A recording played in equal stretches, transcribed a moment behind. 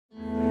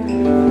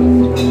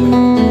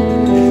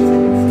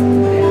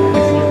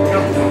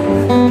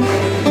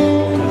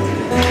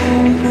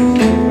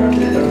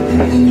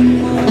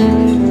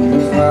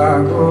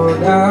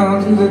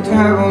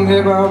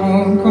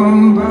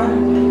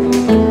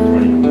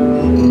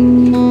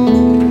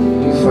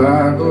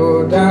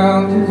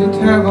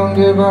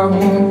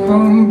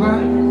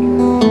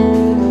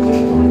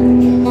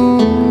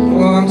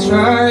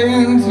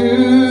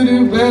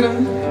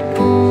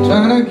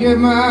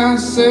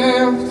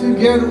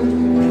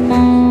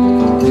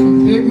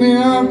Pick me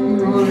up,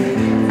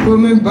 put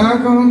me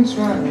back on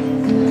track.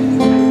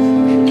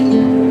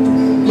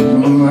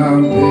 My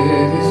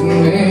bed is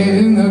made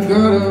in the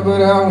gutter,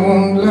 but I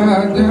won't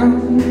lie down.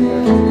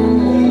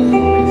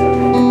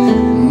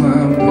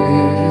 My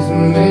bed is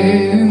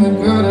made in the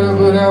gutter,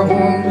 but I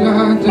won't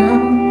lie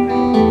down.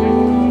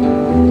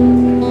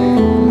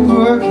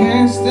 Oh, I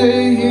can't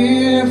stay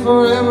here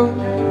forever.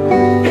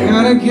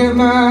 Gotta get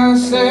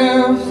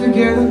myself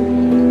together.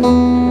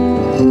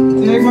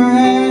 Take my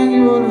hand,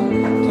 you ought to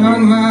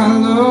turn my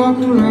luck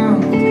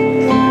around.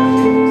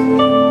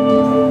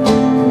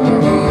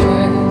 I'm a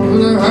man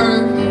with a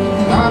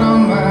hurricane out on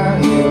my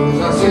heels.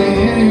 I say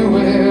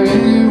anywhere,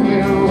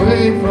 anywhere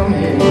away from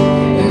here.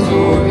 There's a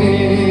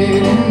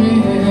weight in me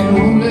and it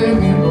won't let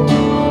me go.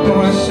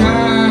 Gonna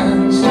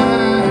shine,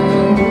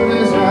 shine, good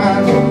as I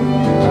do.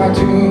 I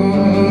do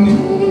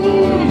need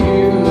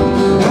you.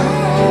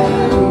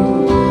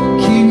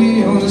 Keep me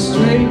on the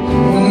straight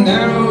and the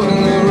narrow and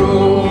the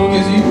road,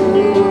 'cause you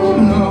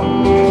know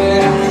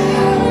that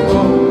I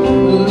go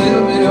a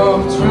little bit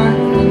off track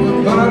at the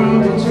bottom,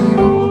 but you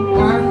know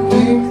I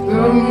think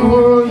the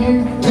more you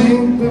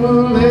think, the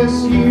less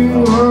you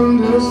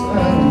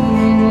understand.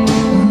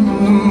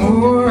 The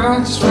more I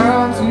try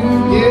to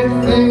get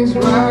things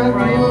right,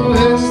 the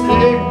less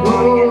they go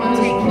as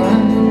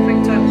planned.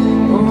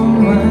 Oh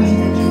man,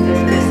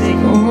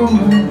 oh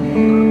man.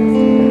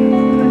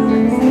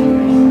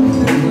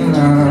 When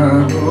I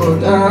go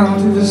down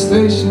to the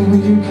station,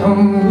 will you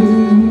come with me?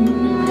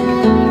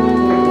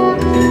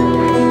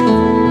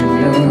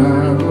 When I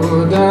go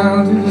down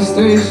to the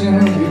station,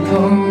 will you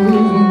come with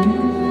me?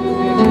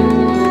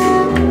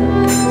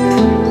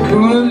 We're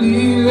gonna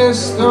leave this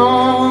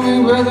stormy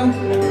weather.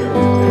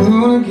 We're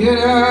gonna get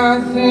our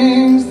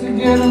things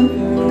together.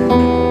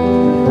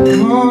 The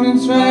morning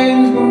train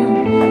is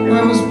gonna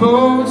have us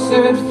both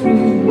set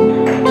free.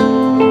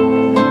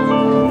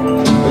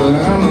 But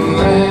I'm a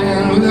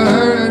man with a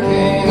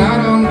hurricane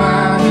out on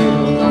my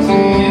heels. I'll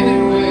see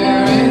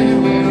anywhere,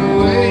 anywhere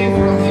away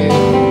from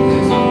here.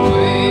 There's a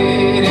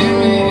weight in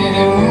me and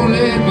it won't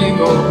let me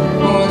go.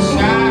 Gonna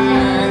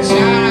shine,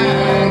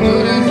 shine,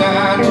 good as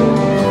I do.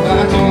 I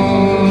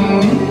don't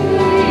need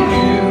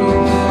you.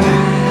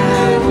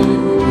 I do.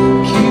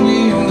 Keep me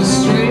on the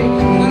straight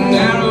and the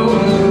narrow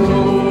and the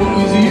road,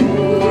 'cause you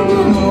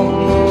know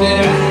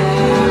that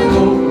I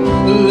go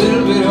a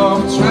little bit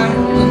off track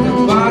at the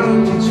bottom,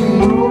 but you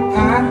know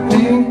I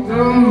think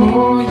the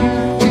more you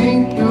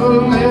think, the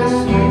less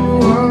you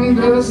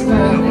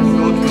understand.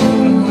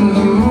 And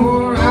the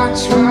more I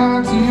try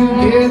to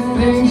get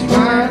things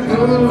right,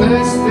 the